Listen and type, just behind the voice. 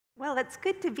Well, it's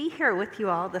good to be here with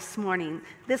you all this morning.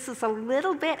 This is a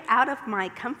little bit out of my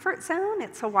comfort zone.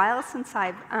 It's a while since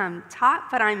I've taught,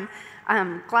 but I'm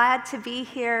glad to be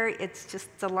here. It's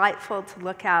just delightful to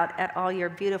look out at all your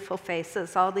beautiful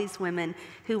faces, all these women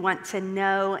who want to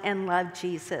know and love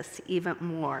Jesus even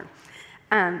more.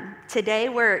 Today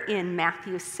we're in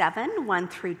Matthew 7, 1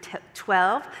 through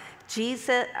 12.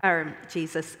 Deidre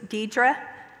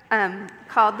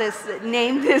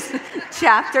named this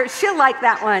chapter, she'll like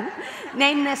that one,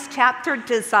 name this chapter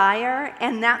Desire,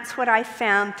 and that's what I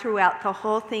found throughout the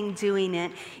whole thing doing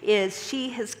it, is she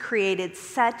has created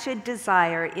such a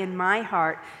desire in my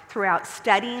heart throughout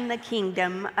studying the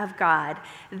kingdom of God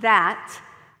that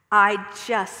I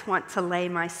just want to lay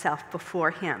myself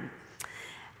before Him.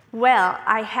 Well,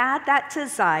 I had that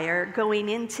desire going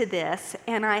into this,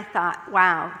 and I thought,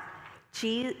 wow,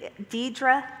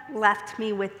 Deidre left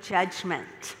me with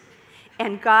judgment.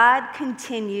 And God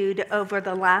continued over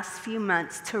the last few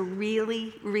months to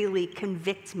really, really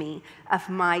convict me of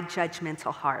my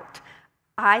judgmental heart.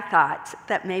 I thought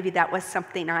that maybe that was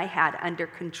something I had under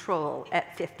control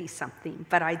at 50-something,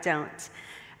 but I don't.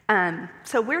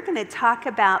 So we're going to talk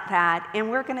about that,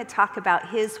 and we're going to talk about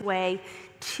His way,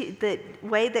 the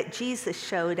way that Jesus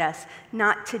showed us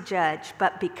not to judge,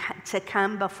 but to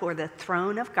come before the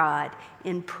throne of God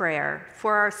in prayer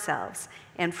for ourselves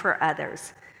and for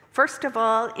others. First of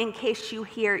all, in case you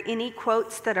hear any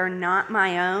quotes that are not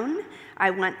my own, I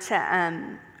want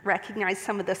to recognize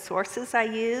some of the sources I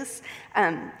use.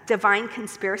 Divine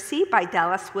Conspiracy by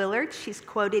Dallas Willard. She's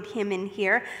quoted him in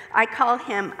here. I call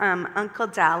him Uncle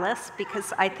Dallas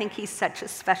because I think he's such a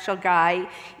special guy,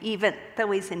 even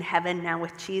though he's in heaven now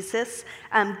with Jesus.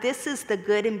 This is The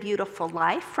Good and Beautiful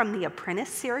Life from the Apprentice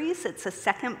series. It's a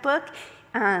second book.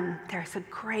 There's a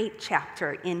great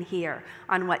chapter in here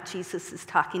on what Jesus is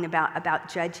talking about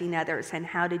judging others and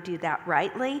how to do that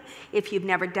rightly. If you've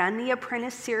never done the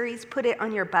Apprentice series, put it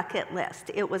on your bucket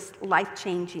list. It was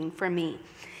life-changing for me.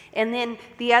 And then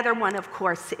the other one, of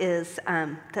course, is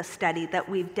the study that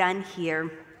we've done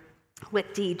here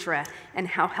with Deidre and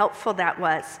how helpful that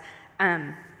was.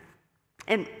 And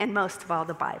most of all,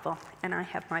 the Bible. And I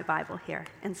have my Bible here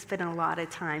and spent a lot of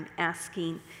time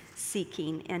asking,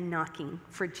 seeking, and knocking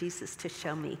for Jesus to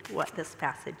show me what this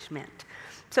passage meant.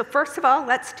 So first of all,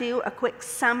 let's do a quick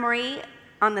summary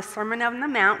on the Sermon on the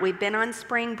Mount. We've been on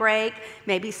spring break.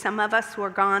 Maybe some of us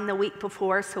were gone the week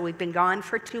before, so we've been gone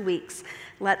for 2 weeks.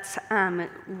 Let's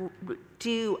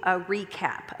do a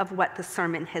recap of what the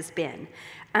sermon has been.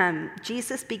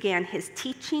 Jesus began His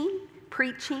teaching,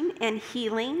 preaching, and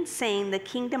healing, saying the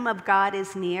kingdom of God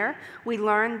is near. We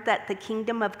learned that the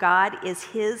kingdom of God is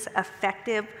His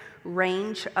effective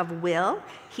range of will.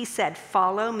 He said,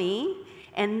 "Follow me."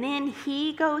 And then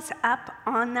He goes up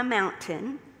on the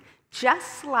mountain,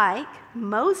 just like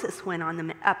Moses went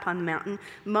up on the mountain.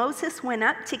 Moses went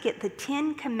up to get the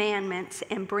 10 Commandments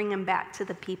and bring them back to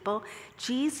the people.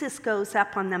 Jesus goes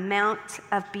up on the Mount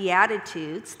of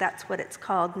Beatitudes, that's what it's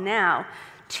called now,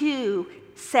 to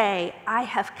say, I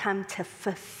have come to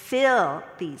fulfill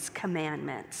these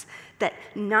commandments, that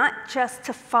not just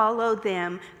to follow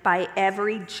them by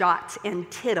every jot and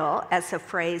tittle, as the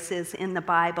phrase is in the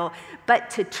Bible,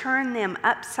 but to turn them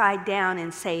upside down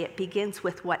and say it begins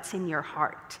with what's in your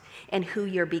heart and who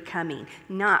you're becoming,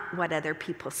 not what other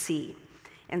people see.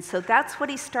 And so that's what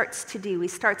He starts to do. He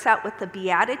starts out with the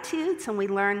Beatitudes, and we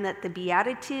learn that the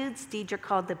Beatitudes, Deidre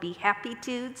called the Be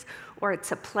Happy-tudes, or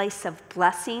it's a place of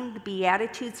blessing. The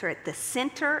Beatitudes are at the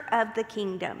center of the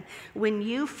kingdom. When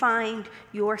you find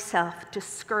yourself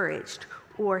discouraged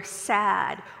or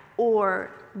sad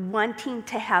or wanting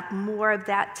to have more of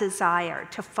that desire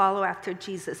to follow after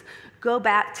Jesus, go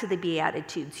back to the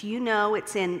Beatitudes. You know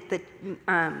it's in the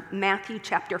Matthew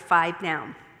chapter 5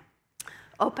 now.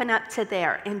 Open up to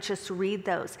there and just read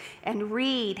those and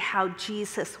read how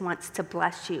Jesus wants to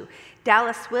bless you.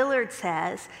 Dallas Willard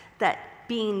says that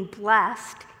being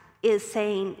blessed is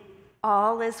saying,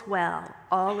 all is well,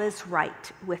 all is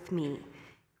right with me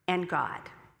and God.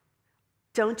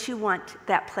 Don't you want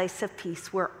that place of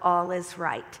peace where all is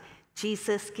right?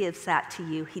 Jesus gives that to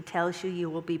you. He tells you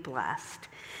you will be blessed.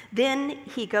 Then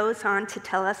He goes on to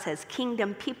tell us as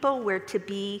kingdom people, we're to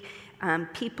be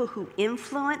people who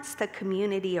influence the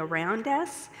community around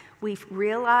us. We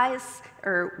realize,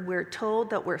 or we're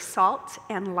told that we're salt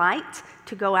and light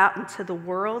to go out into the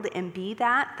world and be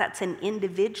that. That's an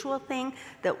individual thing,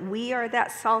 that we are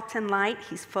that salt and light.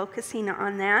 He's focusing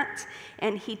on that.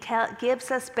 And He gives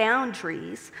us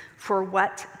boundaries for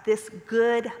what this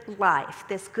good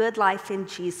life in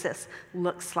Jesus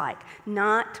looks like.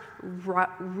 Not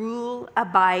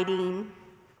rule-abiding,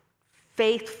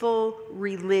 faithful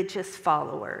religious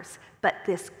followers, but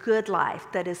this good life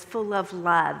that is full of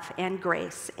love and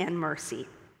grace and mercy.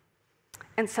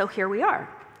 And so here we are.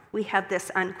 We have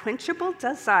this unquenchable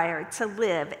desire to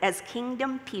live as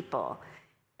kingdom people,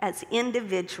 as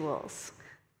individuals.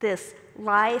 This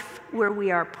life where we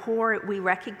are poor, we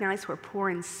recognize we're poor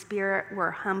in spirit,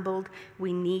 we're humbled,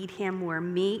 we need him, we're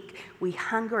meek, we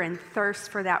hunger and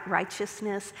thirst for that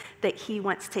righteousness that he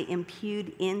wants to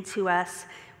impute into us.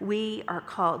 We are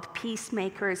called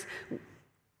peacemakers.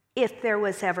 If there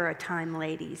was ever a time,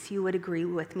 ladies, you would agree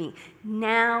with me,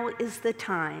 now is the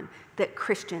time that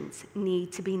Christians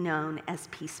need to be known as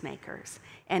peacemakers.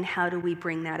 And how do we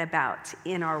bring that about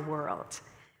in our world?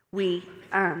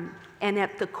 And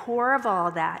at the core of all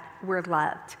that, we're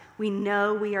loved. We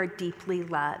know we are deeply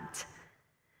loved.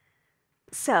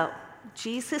 So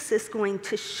Jesus is going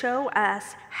to show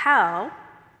us how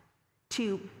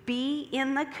to be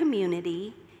in the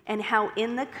community and how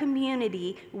in the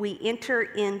community we enter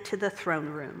into the throne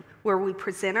room where we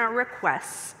present our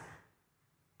requests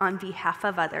on behalf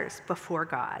of others before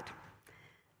God.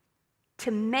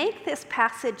 To make this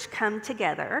passage come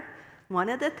together, one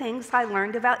of the things I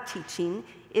learned about teaching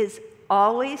is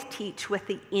always teach with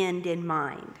the end in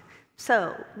mind.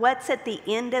 So what's at the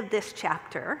end of this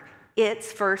chapter?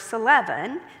 It's verse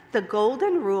 11, the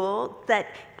golden rule that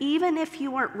even if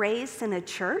you weren't raised in a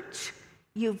church,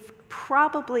 you've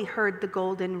probably heard the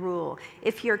golden rule.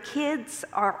 If your kids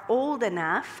are old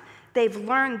enough, they've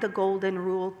learned the golden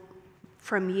rule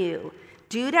from you.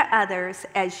 Do to others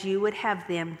as you would have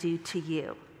them do to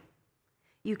you.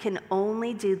 You can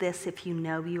only do this if you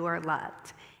know you are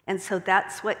loved. And so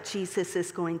that's what Jesus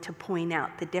is going to point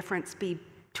out. The difference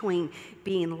between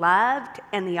being loved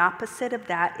and the opposite of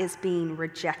that is being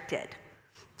rejected.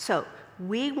 So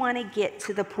we want to get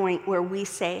to the point where we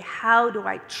say, how do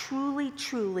I truly,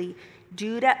 truly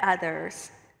do to others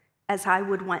as I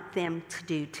would want them to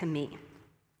do to me?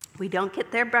 We don't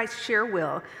get there by sheer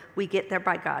will. We get there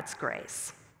by God's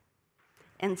grace.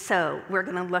 And so we're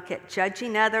going to look at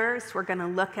judging others. We're going to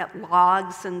look at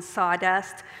logs and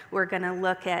sawdust. We're going to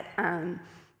look at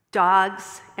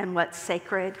dogs and what's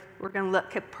sacred. We're going to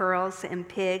look at pearls and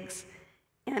pigs.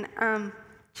 And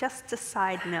just a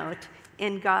side note,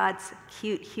 in God's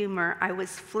cute humor, I was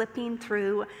flipping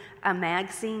through a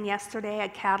magazine yesterday, a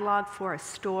catalog for a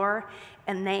store,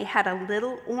 and they had a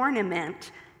little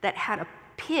ornament that had a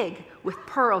pig with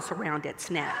pearls around its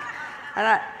neck. I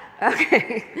thought,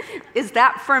 okay, is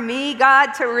that for me,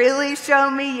 God, to really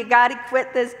show me you got to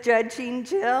quit this judging,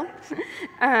 Jill?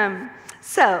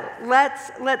 So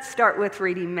let's start with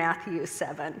reading Matthew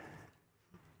 7.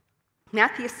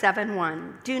 Matthew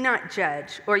 7:1, do not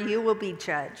judge, or you will be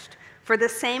judged. For the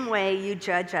same way you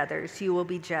judge others, you will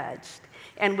be judged.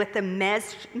 And with the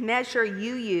measure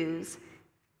you use,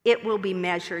 it will be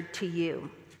measured to you.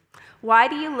 Why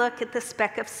do you look at the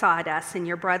speck of sawdust in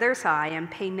your brother's eye and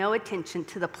pay no attention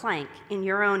to the plank in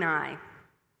your own eye?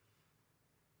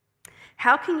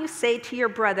 How can you say to your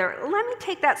brother, let me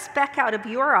take that speck out of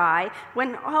your eye,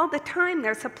 when all the time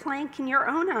there's a plank in your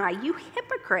own eye? You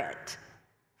hypocrite!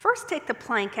 First take the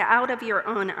plank out of your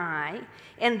own eye,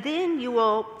 and then you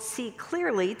will see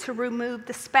clearly to remove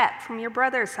the speck from your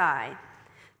brother's eye.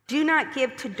 Do not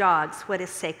give to dogs what is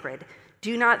sacred.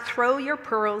 Do not throw your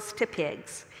pearls to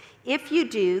pigs. If you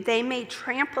do, they may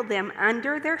trample them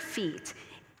under their feet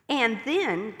and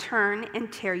then turn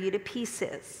and tear you to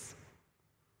pieces.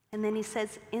 And then he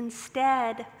says,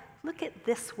 instead, look at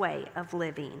this way of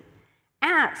living.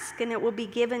 Ask, and it will be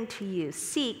given to you.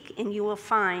 Seek, and you will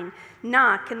find.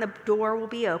 Knock, and the door will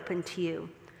be opened to you.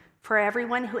 For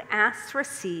everyone who asks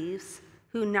receives,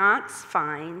 who knocks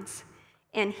finds,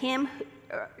 and him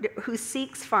who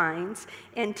seeks finds,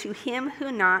 and to him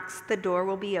who knocks the door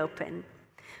will be open.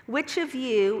 Which of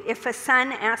you, if a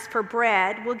son asks for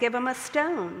bread, will give him a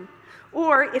stone?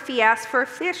 Or if he asks for a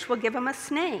fish, will give him a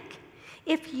snake?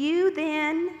 If you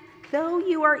then, though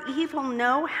you are evil,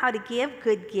 know how to give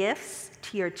good gifts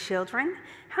to your children,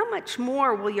 how much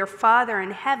more will your Father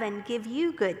in heaven give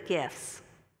you good gifts?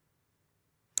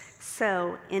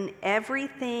 So, in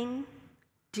everything,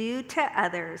 do to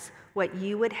others what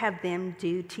you would have them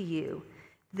do to you.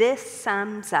 This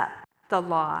sums up the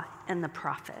law and the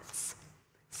prophets.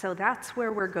 So that's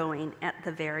where we're going at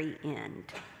the very end.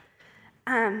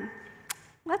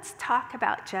 Let's talk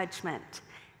about judgment.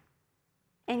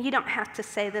 And you don't have to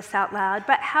say this out loud,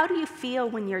 but how do you feel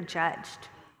when you're judged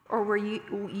or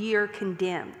you're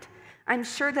condemned? I'm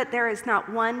sure that there is not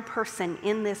one person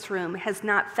in this room has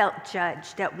not felt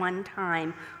judged at one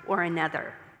time or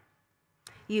another.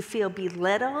 You feel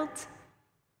belittled.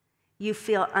 You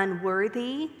feel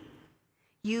unworthy.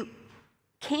 You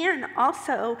can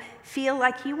also feel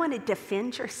like you want to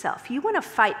defend yourself. You want to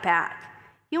fight back.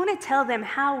 You want to tell them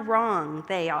how wrong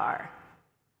they are.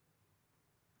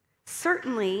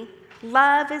 Certainly,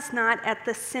 love is not at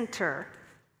the center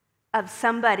of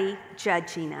somebody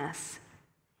judging us.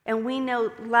 And we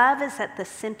know love is at the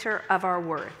center of our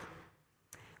worth.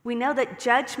 We know that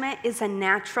judgment is a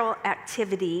natural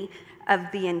activity of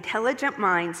the intelligent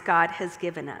minds God has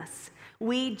given us.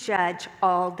 We judge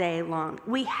all day long.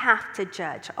 We have to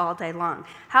judge all day long.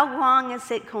 How long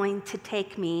is it going to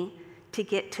take me to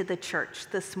get to the church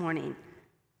this morning?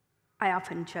 I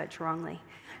often judge wrongly.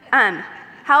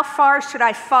 How far should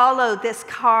I follow this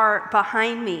car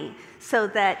behind me so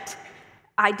that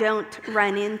I don't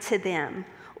run into them?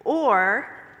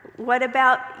 Or what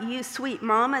about you sweet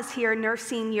mamas here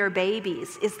nursing your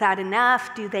babies? Is that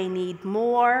enough? Do they need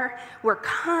more? We're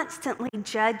constantly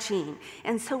judging.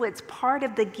 And so it's part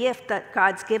of the gift that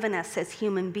God's given us as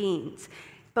human beings.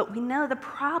 But we know the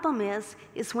problem is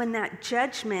when that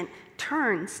judgment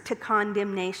turns to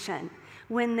condemnation,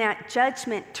 when that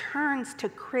judgment turns to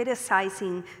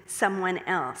criticizing someone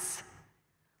else.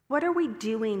 What are we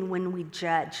doing when we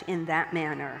judge in that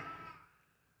manner?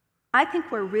 I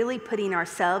think we're really putting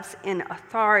ourselves in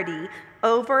authority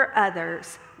over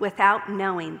others without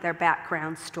knowing their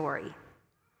background story.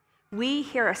 We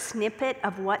hear a snippet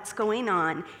of what's going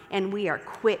on, and we are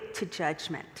quick to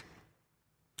judgment.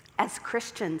 As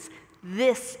Christians,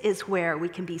 this is where we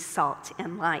can be salt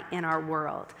and light in our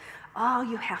world. All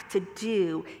you have to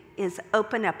do is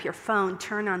open up your phone,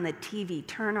 turn on the TV,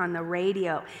 turn on the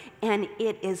radio, and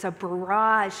it is a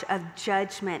barrage of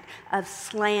judgment, of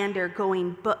slander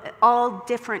going all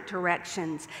different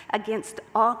directions against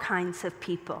all kinds of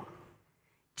people.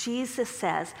 Jesus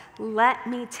says, let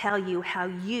me tell you how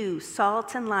you,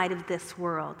 salt and light of this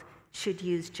world, should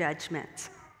use judgment.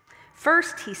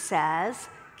 First, he says,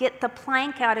 get the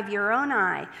plank out of your own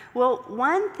eye. Well,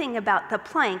 one thing about the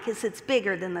plank is it's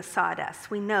bigger than the sawdust.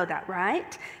 We know that,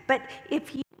 right? But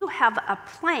if you have a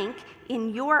plank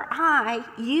in your eye,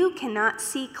 you cannot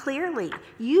see clearly.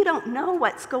 You don't know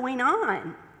what's going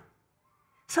on.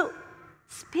 So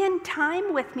spend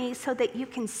time with me so that you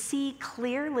can see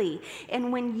clearly.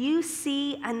 And when you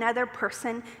see another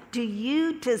person, do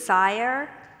you desire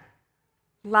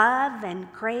love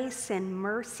and grace and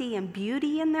mercy and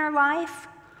beauty in their life?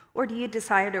 Or do you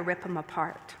desire to rip them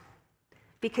apart?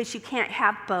 Because you can't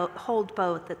have hold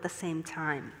both at the same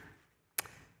time.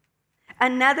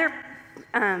 Another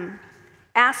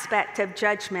aspect of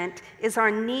judgment is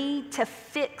our need to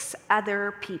fix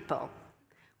other people.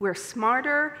 We're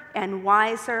smarter and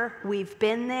wiser. We've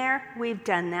been there. We've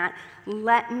done that.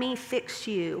 Let me fix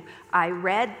you. I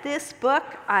read this book.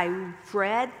 I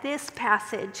read this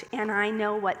passage, and I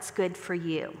know what's good for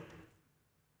you.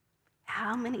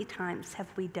 How many times have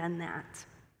we done that?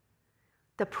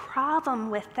 The problem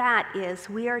with that is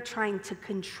we are trying to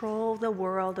control the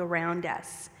world around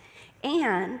us.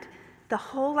 And the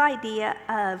whole idea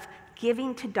of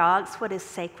giving to dogs what is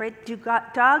sacred, do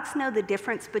dogs know the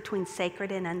difference between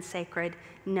sacred and unsacred?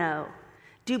 No.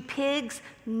 Do pigs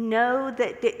know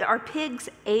that, are pigs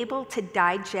able to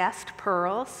digest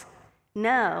pearls?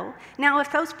 No. Now,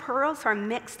 if those pearls are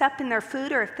mixed up in their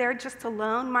food or if they're just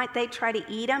alone, might they try to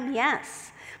eat them?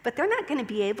 Yes. But they're not going to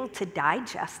be able to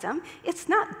digest them. It's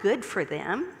not good for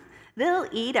them. They'll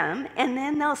eat them, and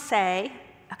then they'll say,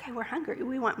 okay, we're hungry.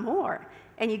 We want more.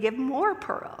 And you give them more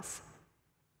pearls.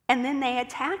 And then they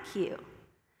attack you.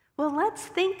 Well, let's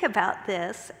think about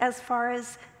this as far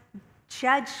as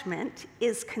judgment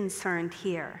is concerned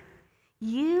here.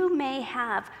 You may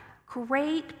have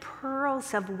great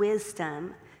pearls of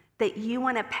wisdom that you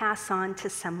want to pass on to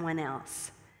someone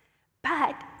else.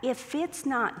 But if it's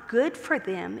not good for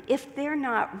them, if they're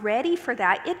not ready for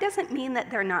that, it doesn't mean that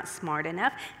they're not smart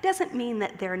enough. It doesn't mean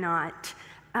that they're not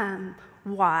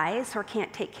wise or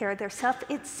can't take care of themselves.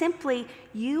 It's simply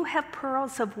you have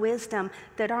pearls of wisdom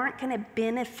that aren't going to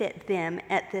benefit them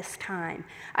at this time.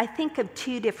 I think of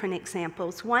two different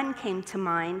examples. One came to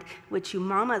mind, which you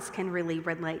mamas can really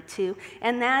relate to,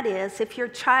 and that is if your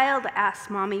child asks,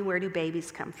 Mommy, where do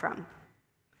babies come from?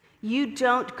 You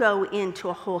don't go into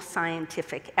a whole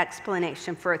scientific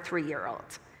explanation for a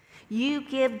 3-year-old. You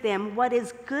give them what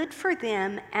is good for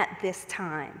them at this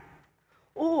time.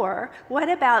 Or what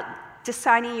about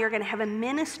deciding you're going to have a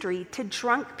ministry to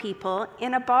drunk people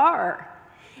in a bar?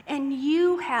 And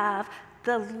you have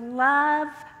the love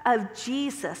of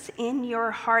Jesus in your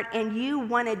heart and you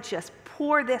want to just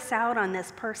pour this out on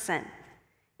this person.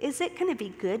 Is it going to be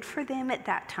good for them at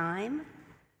that time?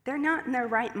 They're not in their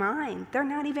right mind. They're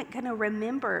not even going to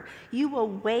remember. You will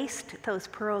waste those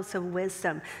pearls of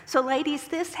wisdom. So ladies,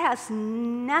 this has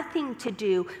nothing to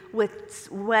do with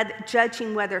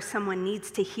judging whether someone needs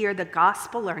to hear the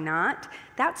gospel or not.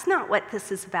 That's not what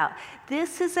this is about.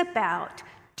 This is about,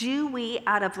 do we,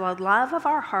 out of the love of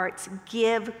our hearts,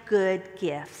 give good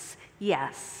gifts?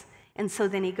 Yes. And so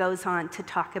then he goes on to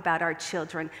talk about our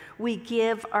children. We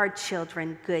give our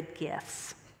children good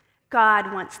gifts.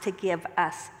 God wants to give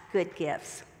us good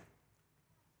gifts.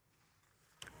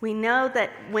 We know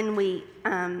that when we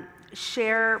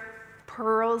share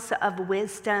pearls of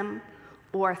wisdom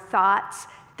or thoughts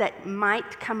that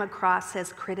might come across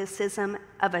as criticism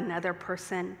of another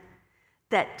person,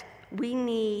 that we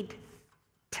need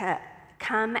to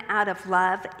come out of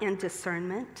love and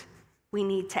discernment. We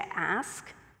need to ask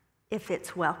if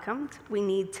it's welcomed. We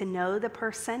need to know the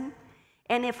person.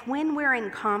 And if when we're in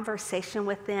conversation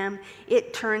with them,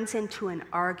 it turns into an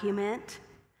argument,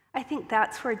 I think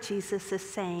that's where Jesus is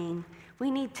saying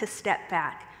we need to step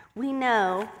back. We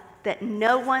know that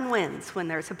no one wins when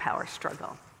there's a power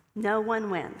struggle. No one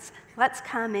wins. Let's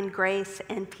come in grace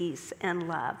and peace and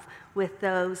love with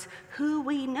those who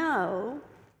we know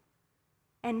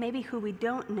and maybe who we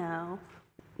don't know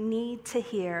need to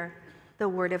hear the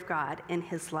word of God and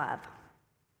his love.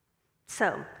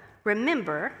 So,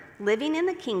 remember, living in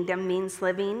the kingdom means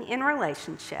living in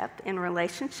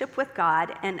relationship with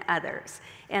God and others.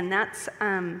 And that's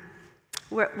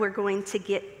what we're going to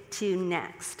get to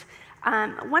next.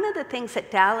 One of the things that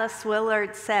Dallas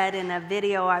Willard said in a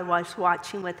video I was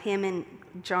watching with him and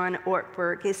John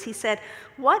Ortberg is he said,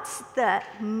 what's the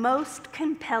most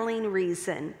compelling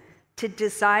reason to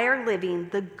desire living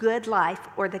the good life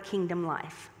or the kingdom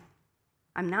life?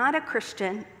 I'm not a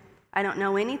Christian. I don't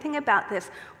know anything about this.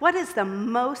 What is the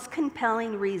most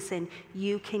compelling reason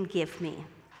you can give me?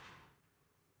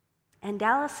 And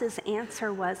Dallas's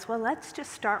answer was, well, let's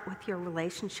just start with your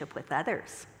relationship with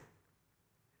others.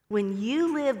 When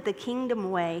you live the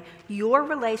kingdom way, your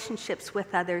relationships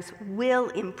with others will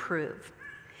improve.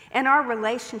 And our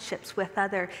relationships with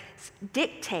others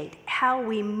dictate how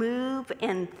we move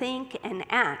and think and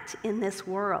act in this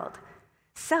world.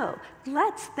 So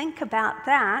let's think about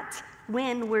that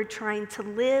when we're trying to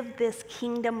live this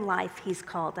kingdom life he's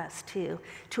called us to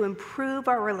improve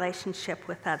our relationship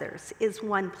with others is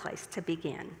one place to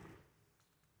begin.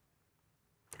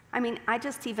 I mean, I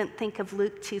just even think of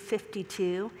Luke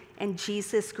 2:52, and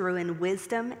Jesus grew in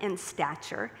wisdom and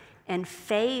stature and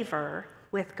favor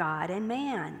with God and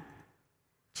man.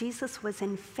 Jesus was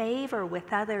in favor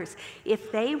with others.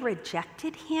 If they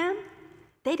rejected him,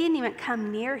 they didn't even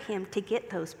come near him to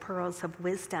get those pearls of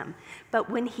wisdom. But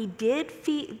when he did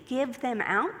give them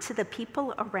out to the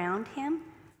people around him,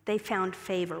 they found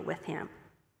favor with him.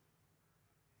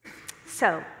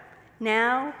 So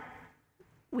now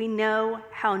we know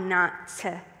how not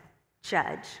to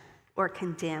judge or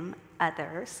condemn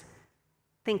others,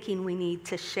 thinking we need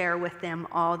to share with them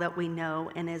all that we know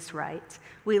and is right.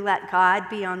 We let God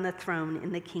be on the throne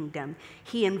in the kingdom.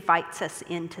 He invites us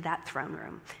into that throne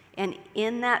room. And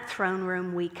in that throne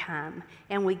room we come,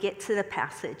 and we get to the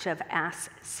passage of ask,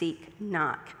 seek,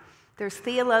 knock. There's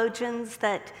theologians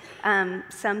that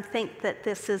some think that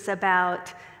this is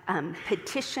about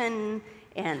petition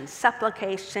and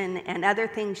supplication and other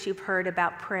things you've heard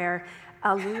about prayer.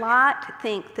 A lot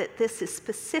think that this is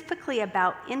specifically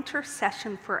about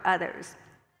intercession for others.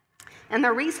 And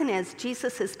the reason is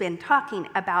Jesus has been talking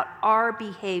about our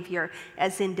behavior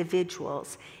as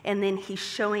individuals, and then he's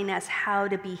showing us how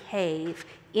to behave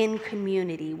in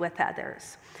community with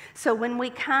others. So when we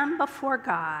come before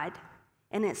God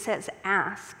and it says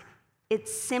ask,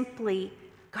 it's simply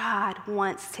God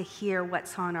wants to hear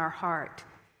what's on our heart.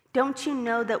 Don't you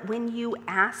know that when you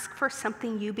ask for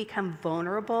something, you become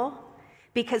vulnerable?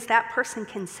 Because that person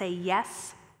can say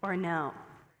yes or no.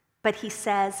 But he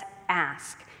says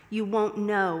ask. You won't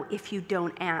know if you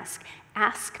don't ask.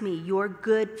 Ask me, your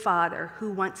good Father who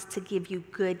wants to give you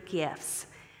good gifts.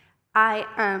 I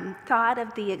thought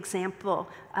of the example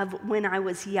of when I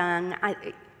was younger.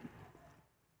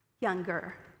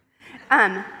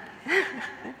 I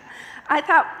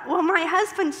thought, well, my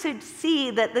husband should see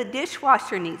that the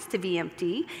dishwasher needs to be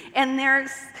empty, and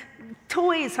there's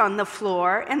toys on the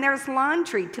floor, and there's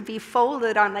laundry to be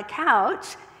folded on the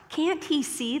couch. Can't he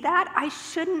see that? I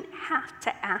shouldn't have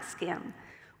to ask him.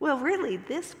 Well, really,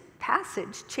 this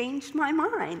passage changed my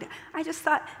mind. I just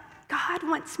thought, God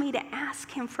wants me to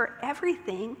ask him for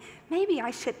everything. Maybe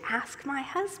I should ask my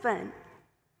husband.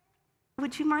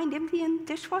 Would you mind emptying the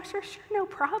dishwasher? Sure, no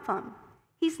problem.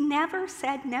 He's never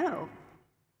said no.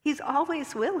 He's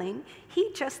always willing.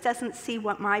 He just doesn't see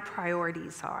what my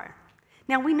priorities are.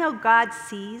 Now, we know God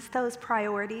sees those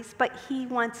priorities, but he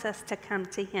wants us to come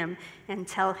to him and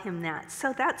tell him that.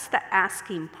 So that's the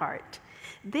asking part.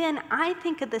 Then I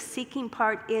think of the seeking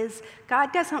part is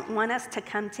God doesn't want us to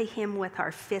come to him with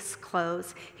our fists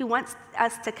closed. He wants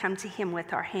us to come to him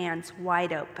with our hands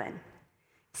wide open,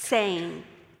 saying,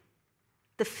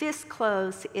 the fist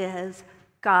closed is,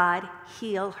 God,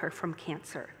 heal her from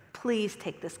cancer. Please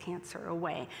take this cancer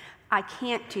away. I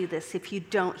can't do this if you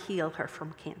don't heal her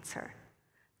from cancer.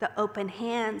 The open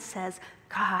hand says,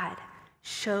 God,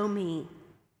 show me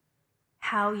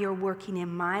how you're working in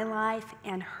my life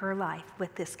and her life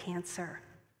with this cancer.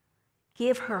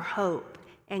 Give her hope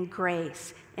and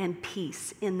grace and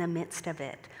peace in the midst of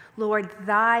it. Lord,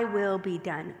 thy will be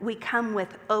done. We come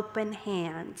with open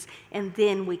hands, and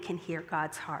then we can hear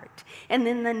God's heart. And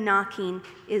then the knocking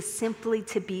is simply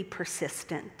to be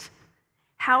persistent.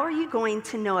 How are you going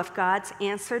to know if God's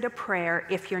answered a prayer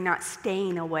if you're not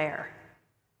staying aware?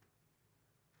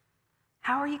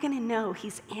 How are you going to know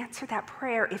he's answered that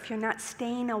prayer if you're not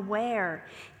staying aware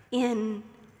in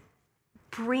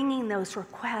bringing those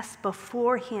requests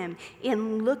before him,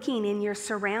 in looking in your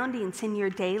surroundings, in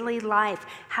your daily life?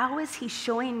 How is he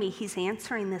showing me he's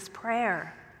answering this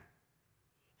prayer?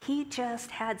 He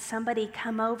just had somebody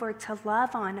come over to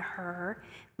love on her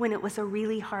when it was a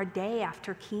really hard day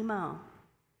after chemo.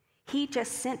 He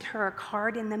just sent her a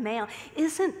card in the mail.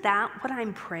 Isn't that what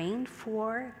I'm praying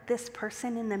for this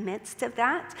person in the midst of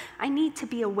that? I need to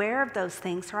be aware of those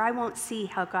things, or I won't see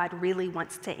how God really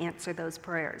wants to answer those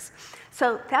prayers.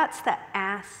 So that's the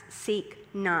ask,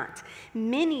 seek, not.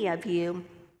 Many of you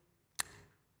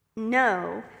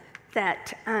know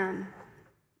that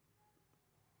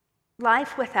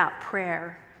life without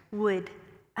prayer would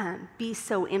be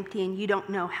so empty, and you don't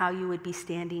know how you would be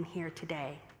standing here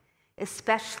today,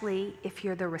 especially if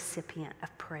you're the recipient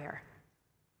of prayer.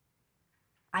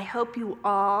 I hope you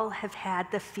all have had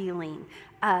the feeling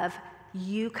of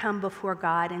you come before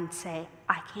God and say,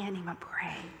 I can't even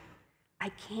pray. I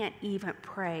can't even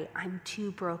pray. I'm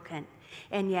too broken.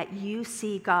 And yet you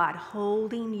see God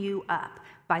holding you up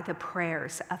by the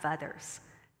prayers of others.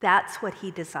 That's what he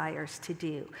desires to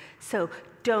do. So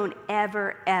don't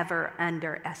ever, ever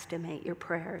underestimate your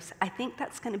prayers. I think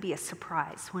that's going to be a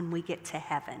surprise when we get to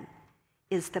heaven,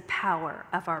 is the power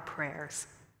of our prayers.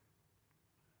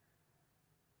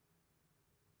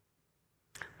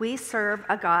 We serve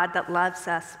a God that loves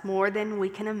us more than we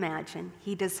can imagine.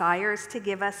 He desires to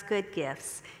give us good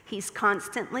gifts. He's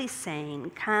constantly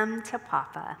saying, come to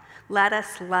Papa, let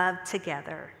us love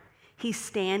together. He's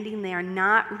standing there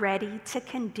not ready to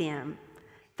condemn,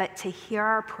 but to hear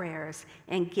our prayers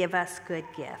and give us good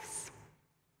gifts.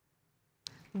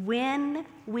 When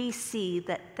we see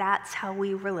that that's how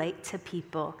we relate to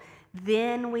people,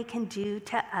 then we can do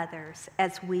to others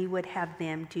as we would have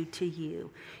them do to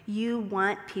you. You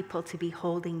want people to be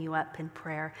holding you up in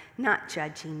prayer, not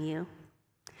judging you.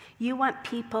 You want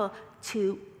people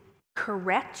to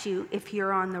correct you if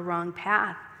you're on the wrong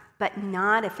path, but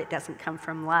not if it doesn't come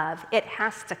from love. It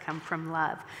has to come from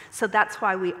love. So that's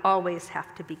why we always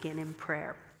have to begin in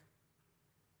prayer.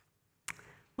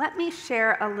 Let me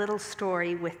share a little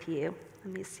story with you.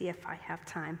 Let me see if I have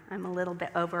time. I'm a little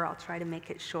bit over. I'll try to make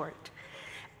it short.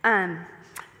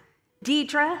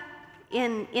 Deidre,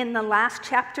 in the last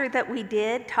chapter that we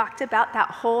did, talked about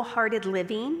that wholehearted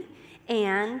living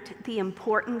and the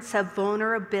importance of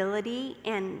vulnerability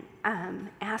and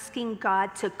asking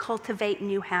God to cultivate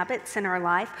new habits in our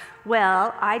life.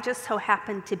 Well, I just so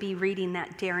happened to be reading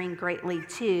that Daring Greatly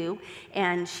too,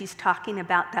 and she's talking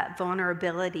about that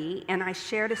vulnerability, and I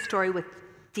shared a story with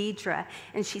Deidre,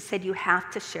 and she said, you have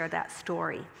to share that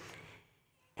story.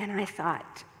 And I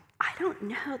thought, I don't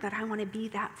know that I want to be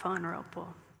that vulnerable,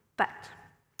 but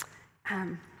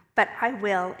I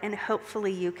will, and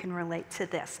hopefully you can relate to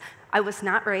this. I was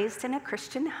not raised in a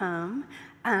Christian home.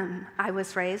 I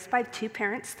was raised by two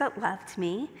parents that loved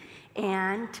me,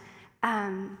 but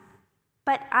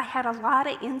I had a lot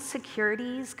of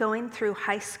insecurities going through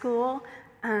high school,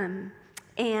 and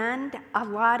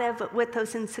with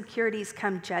those insecurities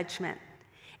come judgment.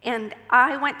 And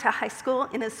I went to high school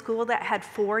in a school that had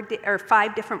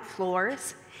 5 different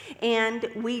floors, and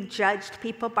we judged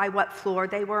people by what floor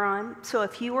they were on. So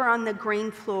if you were on the green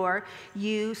floor,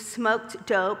 you smoked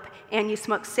dope and you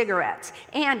smoked cigarettes.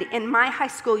 And in my high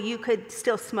school, you could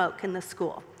still smoke in the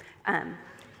school.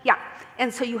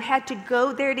 And so you had to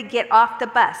go there to get off the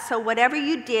bus. So whatever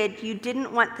you did, you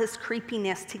didn't want this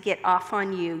creepiness to get off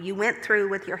on you. You went through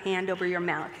with your hand over your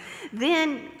mouth.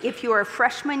 Then, if you were a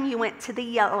freshman, you went to the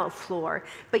yellow floor.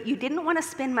 But you didn't want to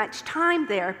spend much time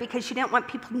there because you didn't want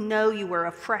people to know you were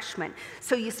a freshman.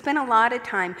 So you spent a lot of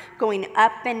time going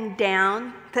up and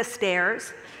down the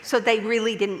stairs, so they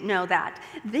really didn't know that.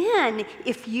 Then,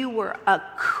 if you were a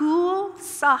cool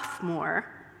sophomore,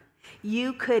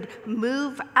 you could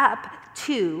move up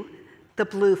to the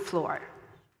blue floor.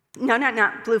 No,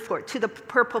 not blue floor, to the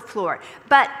purple floor.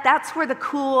 But that's where the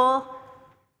cool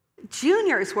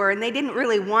juniors were, and they didn't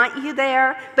really want you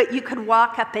there, but you could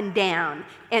walk up and down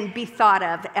and be thought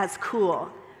of as cool.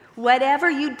 Whatever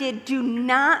you did, do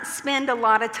not spend a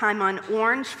lot of time on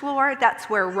orange floor. That's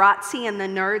where ROTC and the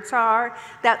nerds are.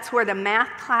 That's where the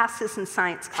math classes and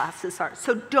science classes are.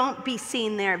 So don't be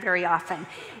seen there very often.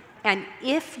 And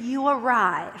if you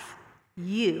arrive,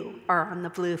 you are on the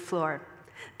blue floor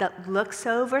that looks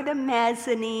over the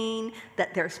mezzanine,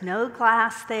 that there's no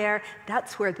glass there.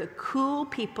 That's where the cool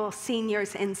people,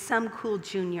 seniors, and some cool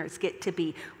juniors get to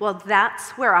be. Well,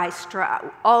 that's where I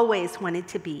always wanted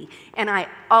to be, and I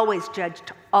always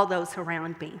judged all those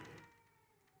around me.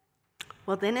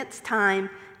 Well, then it's time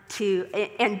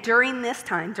and during this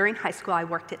time, during high school, I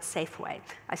worked at Safeway.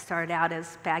 I started out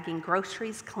as bagging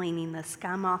groceries, cleaning the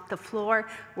scum off the floor,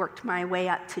 worked my way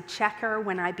up to checker.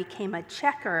 When I became a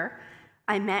checker,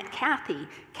 I met Kathy.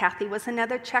 Kathy was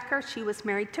another checker. She was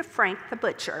married to Frank, the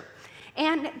butcher.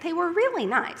 And they were really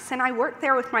nice. And I worked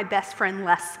there with my best friend,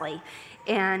 Leslie.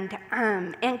 And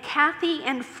Kathy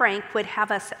and Frank would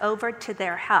have us over to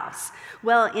their house.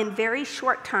 Well, in very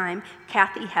short time,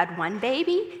 Kathy had one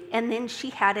baby, and then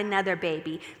she had another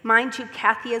baby. Mind you,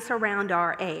 Kathy is around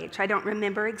our age. I don't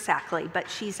remember exactly, but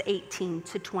she's 18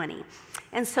 to 20.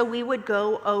 And so we would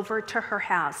go over to her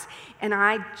house, and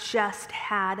I just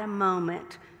had a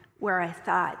moment where I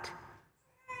thought,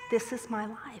 this is my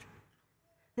life.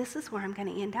 This is where I'm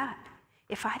going to end up.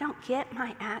 If I don't get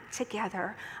my act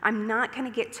together, I'm not going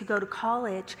to get to go to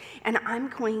college, and I'm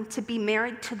going to be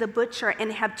married to the butcher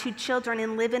and have 2 children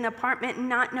and live in an apartment and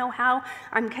not know how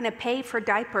I'm going to pay for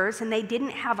diapers. And they didn't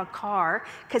have a car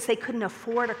because they couldn't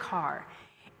afford a car.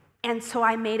 And so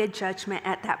I made a judgment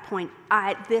at that point.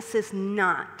 This is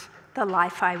not the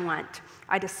life I want.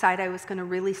 I decided I was going to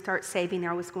really start saving.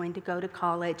 I was going to go to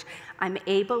college. I'm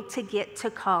able to get to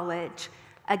college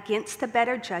against the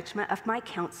better judgment of my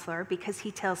counselor because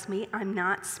he tells me I'm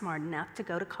not smart enough to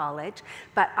go to college.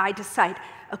 But I decide,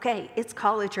 okay, it's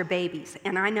college or babies,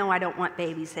 and I know I don't want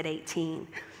babies at 18.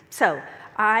 So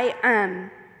I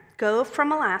go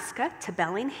from Alaska to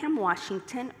Bellingham,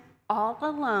 Washington, all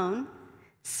alone,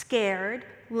 scared,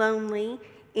 lonely,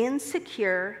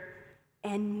 insecure,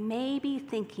 and maybe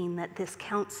thinking that this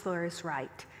counselor is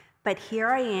right. But here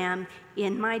I am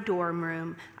in my dorm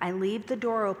room. I leave the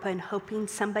door open, hoping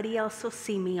somebody else will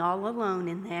see me all alone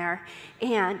in there.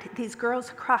 And these girls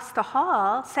across the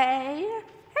hall say,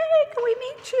 hey, can we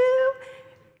meet you?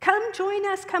 Come join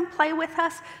us, come play with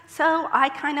us. So I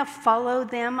kind of followed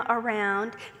them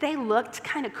around. They looked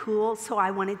kind of cool, so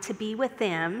I wanted to be with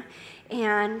them.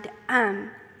 And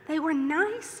they were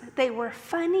nice, they were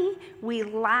funny, we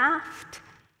laughed.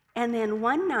 And then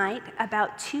one night,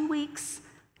 about 2 weeks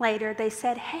later, they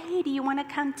said, hey, do you want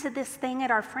to come to this thing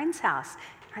at our friend's house?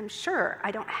 I'm sure.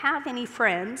 I don't have any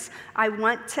friends. I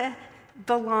want to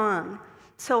belong.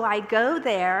 So I go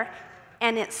there,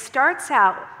 and it starts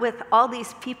out with all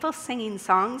these people singing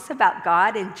songs about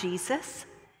God and Jesus.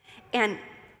 And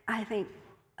I think,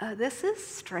 oh, this is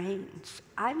strange.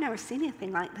 I've never seen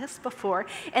anything like this before.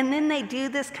 And then they do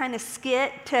this kind of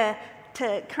skit to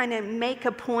kind of make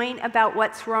a point about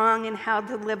what's wrong and how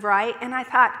to live right. And I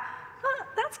thought, well,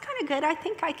 that's kind of good. I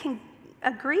think I can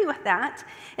agree with that.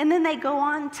 And then they go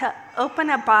on to open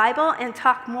a Bible and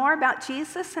talk more about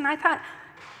Jesus. And I thought,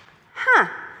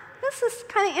 this is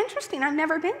kind of interesting. I've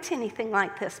never been to anything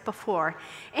like this before.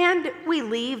 And we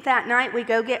leave that night. We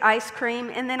go get ice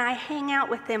cream. And then I hang out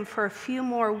with them for a few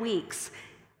more weeks.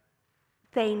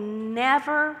 They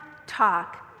never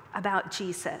talk about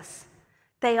Jesus.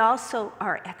 They also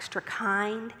are extra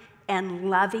kind and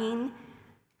loving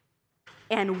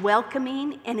and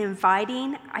welcoming and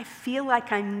inviting. I feel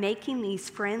like I'm making these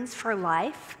friends for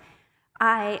life.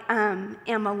 I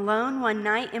am alone one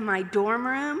night in my dorm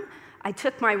room. I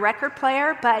took my record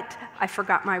player, but I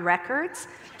forgot my records.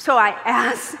 So I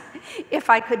asked if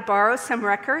I could borrow some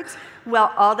records.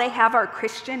 Well, all they have are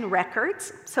Christian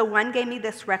records. So one gave me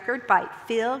this record by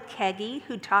Phil Keaggy,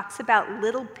 who talks about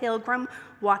little pilgrim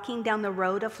walking down the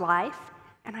road of life.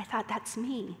 And I thought, that's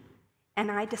me.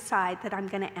 And I decide that I'm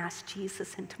going to ask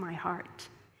Jesus into my heart.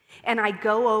 And I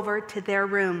go over to their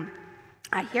room.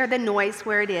 I hear the noise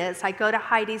where it is. I go to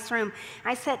Heidi's room.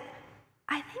 I said,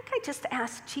 I think I just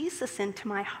asked Jesus into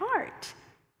my heart,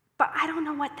 but I don't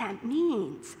know what that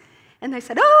means. And they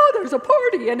said, oh, there's a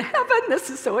party in heaven.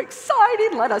 This is so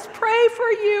exciting. Let us pray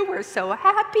for you. We're so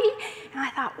happy. And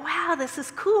I thought, wow, this is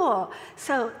cool.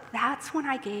 So that's when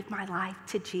I gave my life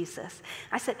to Jesus.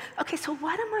 I said, okay, so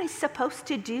what am I supposed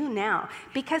to do now?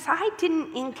 Because I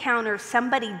didn't encounter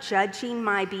somebody judging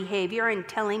my behavior and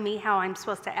telling me how I'm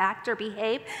supposed to act or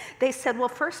behave. They said, well,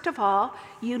 first of all,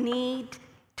 you need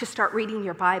to start reading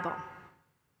your Bible.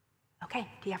 Okay,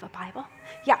 do you have a Bible?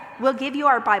 Yeah, we'll give you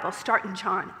our Bible. Start in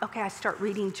John. Okay, I start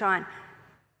reading John.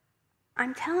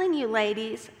 I'm telling you,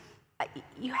 ladies,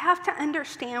 you have to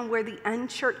understand where the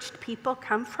unchurched people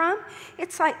come from.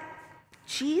 It's like,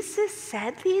 Jesus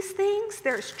said these things.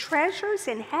 There's treasures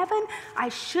in heaven. I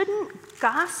shouldn't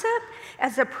gossip.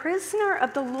 As a prisoner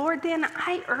of the Lord, then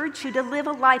I urge you to live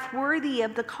a life worthy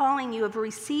of the calling you have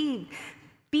received.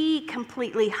 Be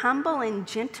completely humble and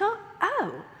gentle.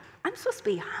 Oh, I'm supposed to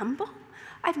be humble?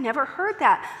 I've never heard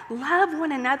that. Love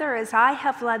one another as I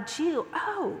have loved you.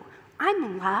 Oh,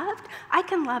 I'm loved. I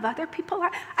can love other people.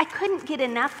 I couldn't get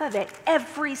enough of it.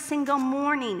 Every single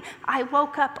morning, I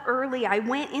woke up early. I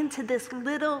went into this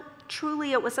little,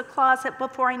 truly it was a closet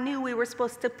before I knew we were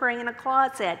supposed to pray in a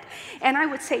closet. And I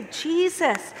would say,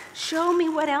 Jesus, show me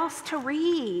what else to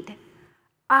read.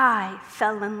 I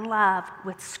fell in love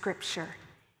with Scripture,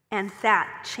 and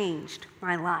that changed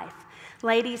my life.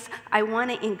 Ladies, I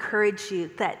want to encourage you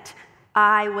that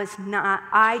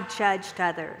I judged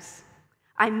others.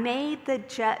 I made the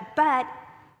judgment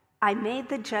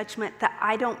that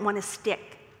I don't want to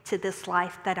stick to this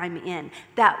life that I'm in.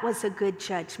 That was a good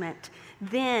judgment.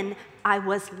 Then I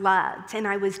was loved, and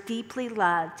I was deeply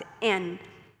loved and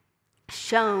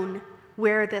shown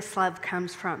where this love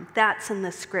comes from. That's in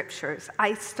the Scriptures.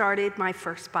 I started my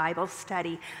first Bible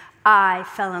study. I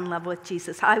fell in love with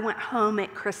Jesus. I went home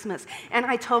at Christmas and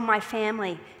I told my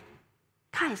family,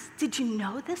 guys, did you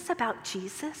know this about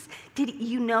Jesus? Did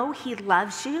you know he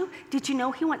loves you? Did you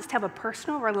know he wants to have a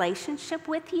personal relationship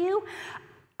with you?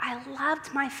 I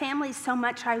loved my family so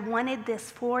much, I wanted this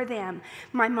for them.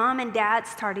 My mom and dad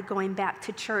started going back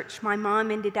to church. My mom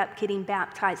ended up getting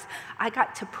baptized. I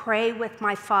got to pray with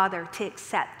my father to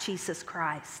accept Jesus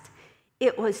Christ.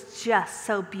 It was just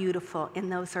so beautiful in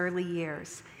those early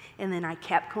years. And then I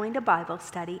kept going to Bible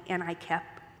study, and I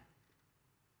kept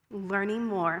learning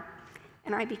more,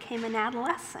 and I became an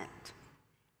adolescent.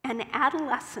 And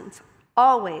adolescents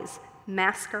always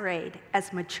masquerade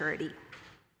as maturity.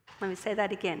 Let me say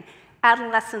that again.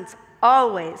 Adolescents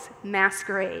always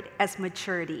masquerade as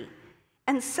maturity.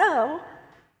 And so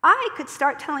I could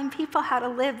start telling people how to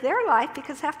live their life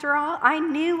because, after all, I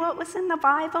knew what was in the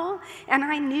Bible and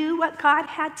I knew what God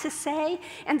had to say.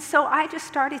 And so I just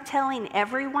started telling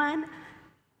everyone.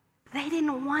 They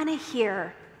didn't want to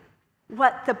hear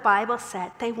what the Bible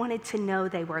said. They wanted to know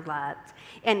they were loved.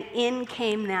 And in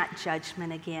came that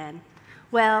judgment again.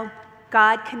 Well,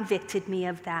 God convicted me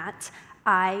of that.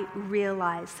 I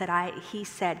realized that he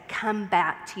said, come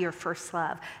back to your first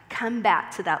love. Come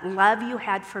back to that love you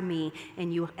had for me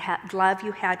and love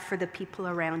you had for the people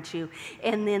around you.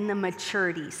 And then the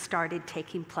maturity started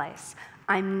taking place.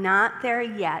 I'm not there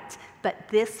yet, but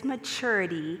this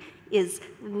maturity is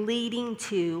leading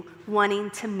to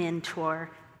wanting to mentor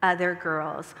other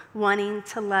girls, wanting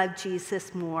to love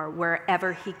Jesus more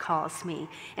wherever he calls me.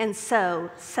 And so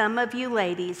some of you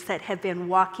ladies that have been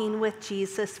walking with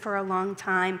Jesus for a long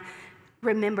time,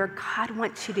 remember, God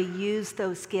wants you to use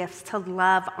those gifts to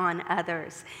love on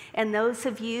others. And those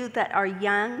of you that are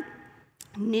young,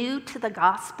 new to the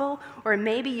gospel, or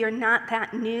maybe you're not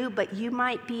that new, but you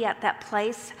might be at that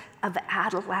place of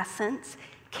adolescence,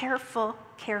 careful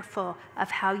of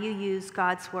how you use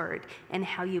God's word and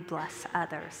how you bless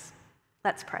others.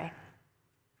 Let's pray.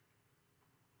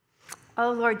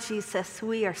 Oh, Lord Jesus,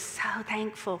 we are so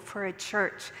thankful for a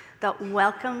church that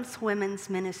welcomes women's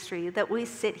ministry, that we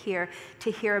sit here to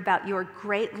hear about your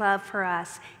great love for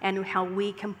us and how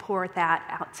we can pour that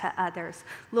out to others.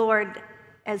 Lord,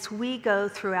 as we go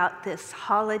throughout this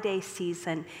holiday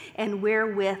season and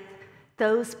we're with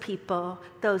those people,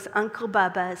 those Uncle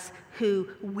Bubbas who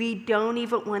we don't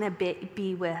even want to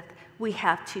be with, we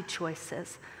have two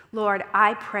choices. Lord,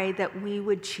 I pray that we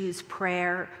would choose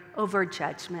prayer over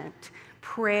judgment,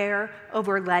 prayer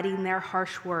over letting their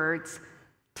harsh words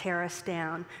tear us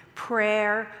down,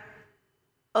 prayer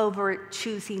over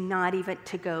choosing not even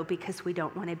to go because we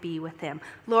don't want to be with them.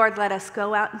 Lord, let us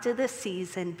go out into this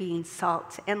season being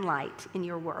salt and light in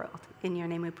your world. In your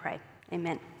name we pray.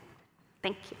 Amen.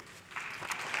 Thank you.